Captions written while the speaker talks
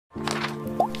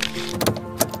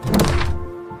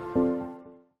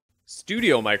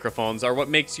Studio microphones are what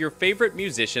makes your favorite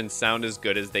musicians sound as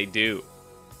good as they do.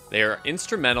 They are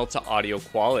instrumental to audio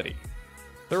quality.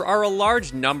 There are a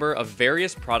large number of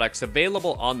various products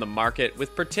available on the market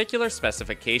with particular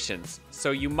specifications,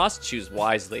 so you must choose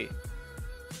wisely.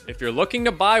 If you're looking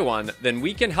to buy one, then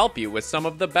we can help you with some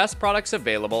of the best products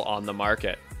available on the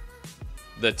market.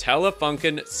 The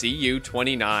Telefunken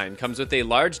CU29 comes with a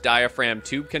large diaphragm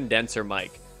tube condenser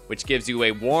mic, which gives you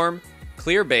a warm,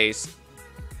 clear bass,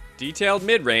 detailed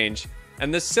mid-range,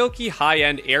 and the silky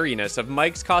high-end airiness of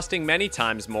mics costing many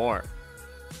times more.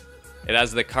 It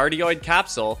has the cardioid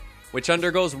capsule, which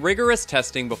undergoes rigorous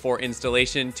testing before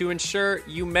installation to ensure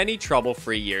you many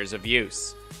trouble-free years of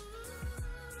use.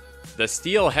 The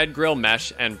steel head grill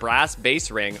mesh and brass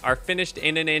base ring are finished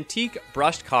in an antique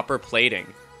brushed copper plating,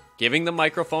 giving the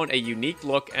microphone a unique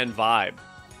look and vibe.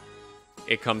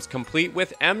 It comes complete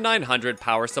with M900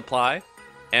 power supply,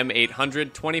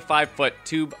 M800 25-foot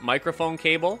tube microphone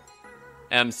cable,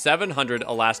 M700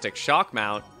 elastic shock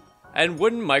mount, and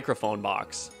wooden microphone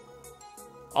box.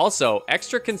 Also,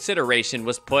 extra consideration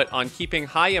was put on keeping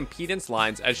high impedance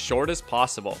lines as short as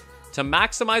possible to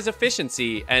maximize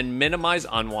efficiency and minimize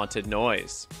unwanted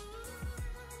noise.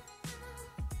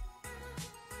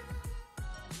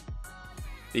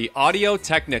 The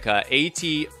Audio-Technica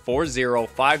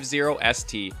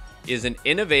AT4050ST is an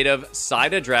innovative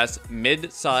side-address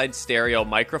mid-side stereo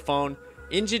microphone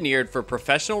engineered for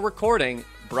professional recording,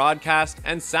 broadcast,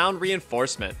 and sound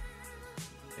reinforcement.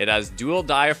 It has dual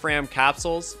diaphragm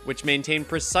capsules, which maintain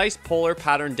precise polar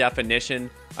pattern definition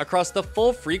across the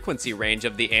full frequency range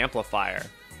of the amplifier.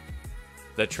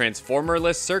 The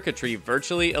transformerless circuitry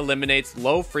virtually eliminates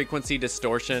low-frequency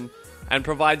distortion and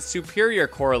provides superior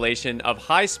correlation of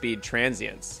high-speed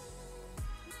transients.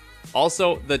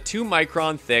 Also, the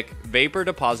 2-micron thick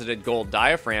vapor-deposited gold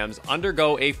diaphragms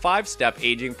undergo a 5-step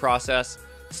aging process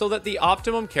so that the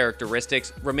optimum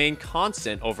characteristics remain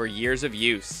constant over years of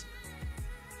use.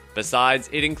 Besides,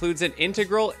 it includes an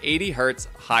integral 80 Hz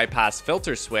high-pass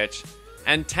filter switch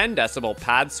and 10 decibel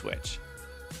pad switch.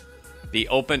 The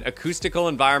open acoustical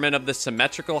environment of the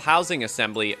symmetrical housing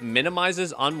assembly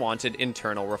minimizes unwanted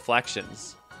internal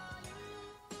reflections.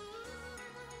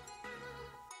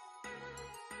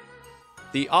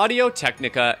 The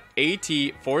Audio-Technica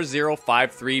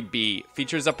AT4053B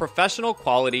features a professional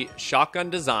quality shotgun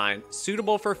design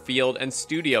suitable for field and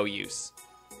studio use.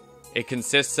 It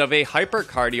consists of a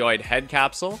hypercardioid head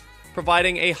capsule,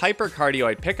 providing a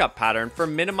hypercardioid pickup pattern for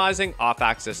minimizing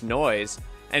off-axis noise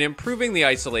and improving the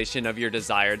isolation of your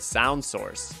desired sound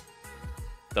source.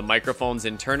 The microphone's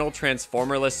internal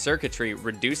transformerless circuitry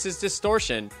reduces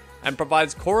distortion and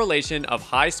provides correlation of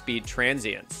high-speed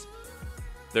transients.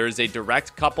 There is a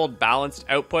direct coupled balanced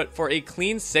output for a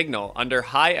clean signal under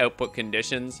high output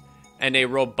conditions and a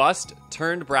robust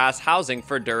turned brass housing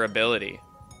for durability.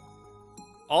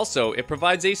 Also, it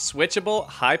provides a switchable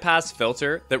high-pass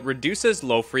filter that reduces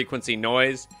low-frequency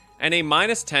noise, and a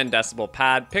 -10 decibel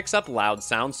pad picks up loud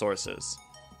sound sources.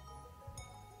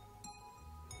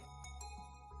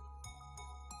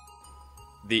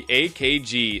 The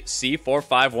AKG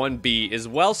C451B is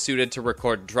well suited to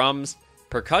record drums,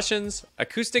 percussions,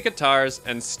 acoustic guitars,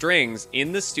 and strings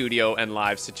in the studio and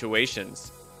live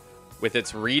situations. With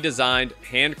its redesigned,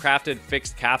 handcrafted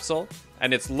fixed capsule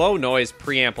and its low-noise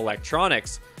preamp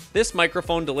electronics, this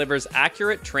microphone delivers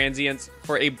accurate transients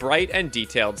for a bright and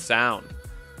detailed sound.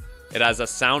 It has a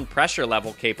sound pressure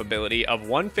level capability of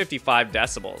 155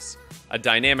 decibels, a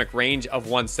dynamic range of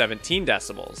 117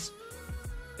 decibels.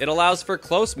 It allows for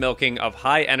close milking of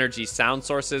high-energy sound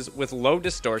sources with low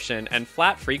distortion and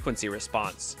flat frequency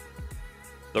response.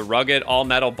 The rugged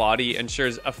all-metal body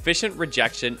ensures efficient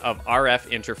rejection of RF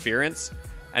interference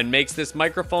and makes this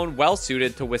microphone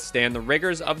well-suited to withstand the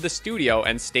rigors of the studio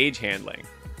and stage handling.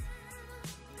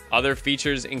 Other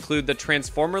features include the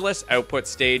transformerless output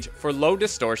stage for low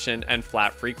distortion and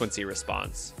flat frequency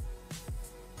response.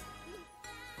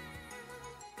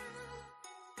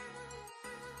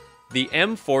 The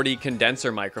M40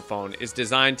 condenser microphone is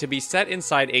designed to be set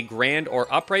inside a grand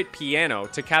or upright piano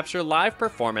to capture live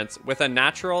performance with a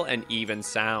natural and even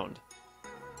sound.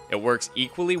 It works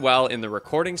equally well in the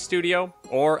recording studio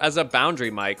or as a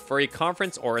boundary mic for a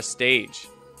conference or a stage.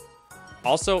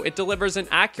 Also, it delivers an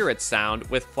accurate sound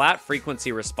with flat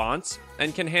frequency response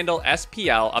and can handle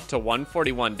SPL up to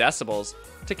 141 decibels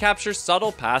to capture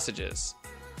subtle passages.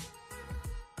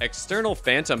 External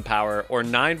phantom power or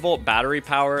 9-volt battery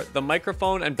power, the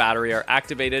microphone and battery are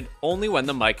activated only when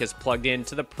the mic is plugged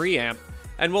into the preamp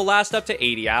and will last up to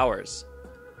 80 hours.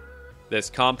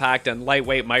 This compact and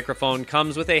lightweight microphone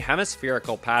comes with a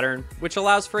hemispherical pattern, which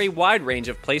allows for a wide range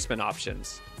of placement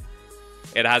options.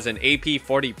 It has an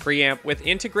AP40 preamp with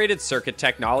integrated circuit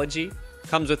technology,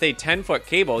 comes with a 10-foot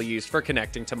cable used for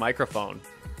connecting to microphone.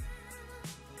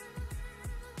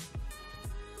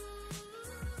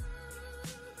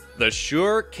 The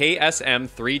Shure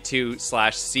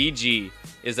KSM32/CG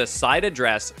is a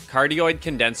side-address cardioid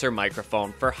condenser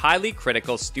microphone for highly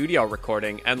critical studio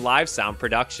recording and live sound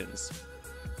productions.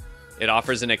 It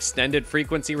offers an extended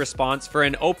frequency response for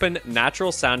an open,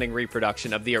 natural-sounding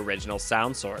reproduction of the original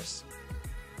sound source.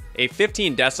 A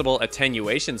 15 decibel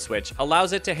attenuation switch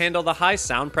allows it to handle the high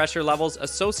sound pressure levels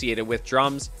associated with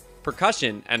drums,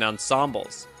 percussion, and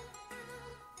ensembles.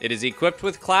 It is equipped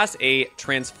with Class A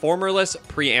transformerless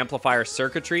preamplifier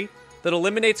circuitry that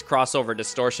eliminates crossover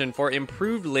distortion for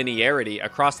improved linearity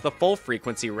across the full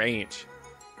frequency range.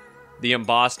 The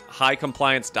embossed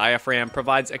high-compliance diaphragm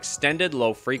provides extended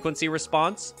low-frequency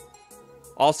response.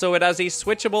 Also, it has a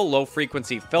switchable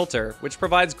low-frequency filter, which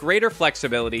provides greater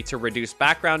flexibility to reduce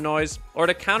background noise or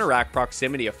to counteract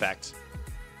proximity effects.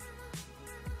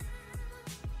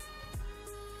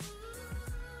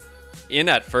 In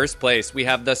at first place, we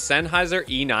have the Sennheiser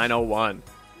E901.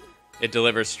 It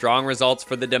delivers strong results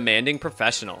for the demanding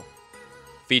professional.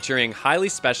 Featuring highly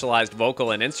specialized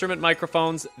vocal and instrument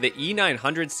microphones, the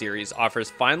E900 series offers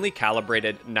finely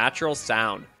calibrated, natural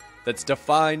sound that's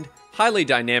defined, highly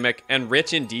dynamic, and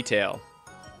rich in detail.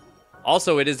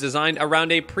 Also, it is designed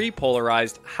around a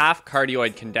pre-polarized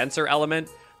half-cardioid condenser element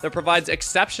that provides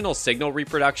exceptional signal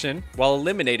reproduction while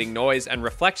eliminating noise and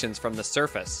reflections from the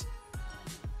surface.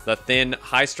 The thin,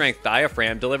 high-strength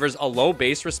diaphragm delivers a low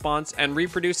bass response and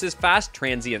reproduces fast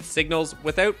transient signals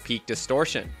without peak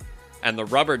distortion, and the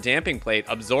rubber damping plate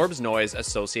absorbs noise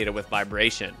associated with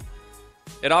vibration.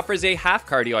 It offers a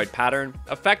half-cardioid pattern,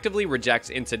 effectively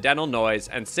rejects incidental noise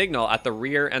and signal at the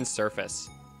rear and surface.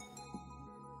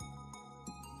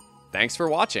 Thanks for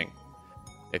watching.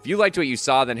 If you liked what you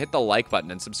saw, then hit the like button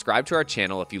and subscribe to our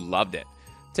channel if you loved it.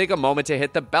 Take a moment to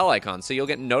hit the bell icon so you'll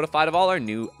get notified of all our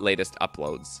new latest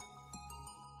uploads.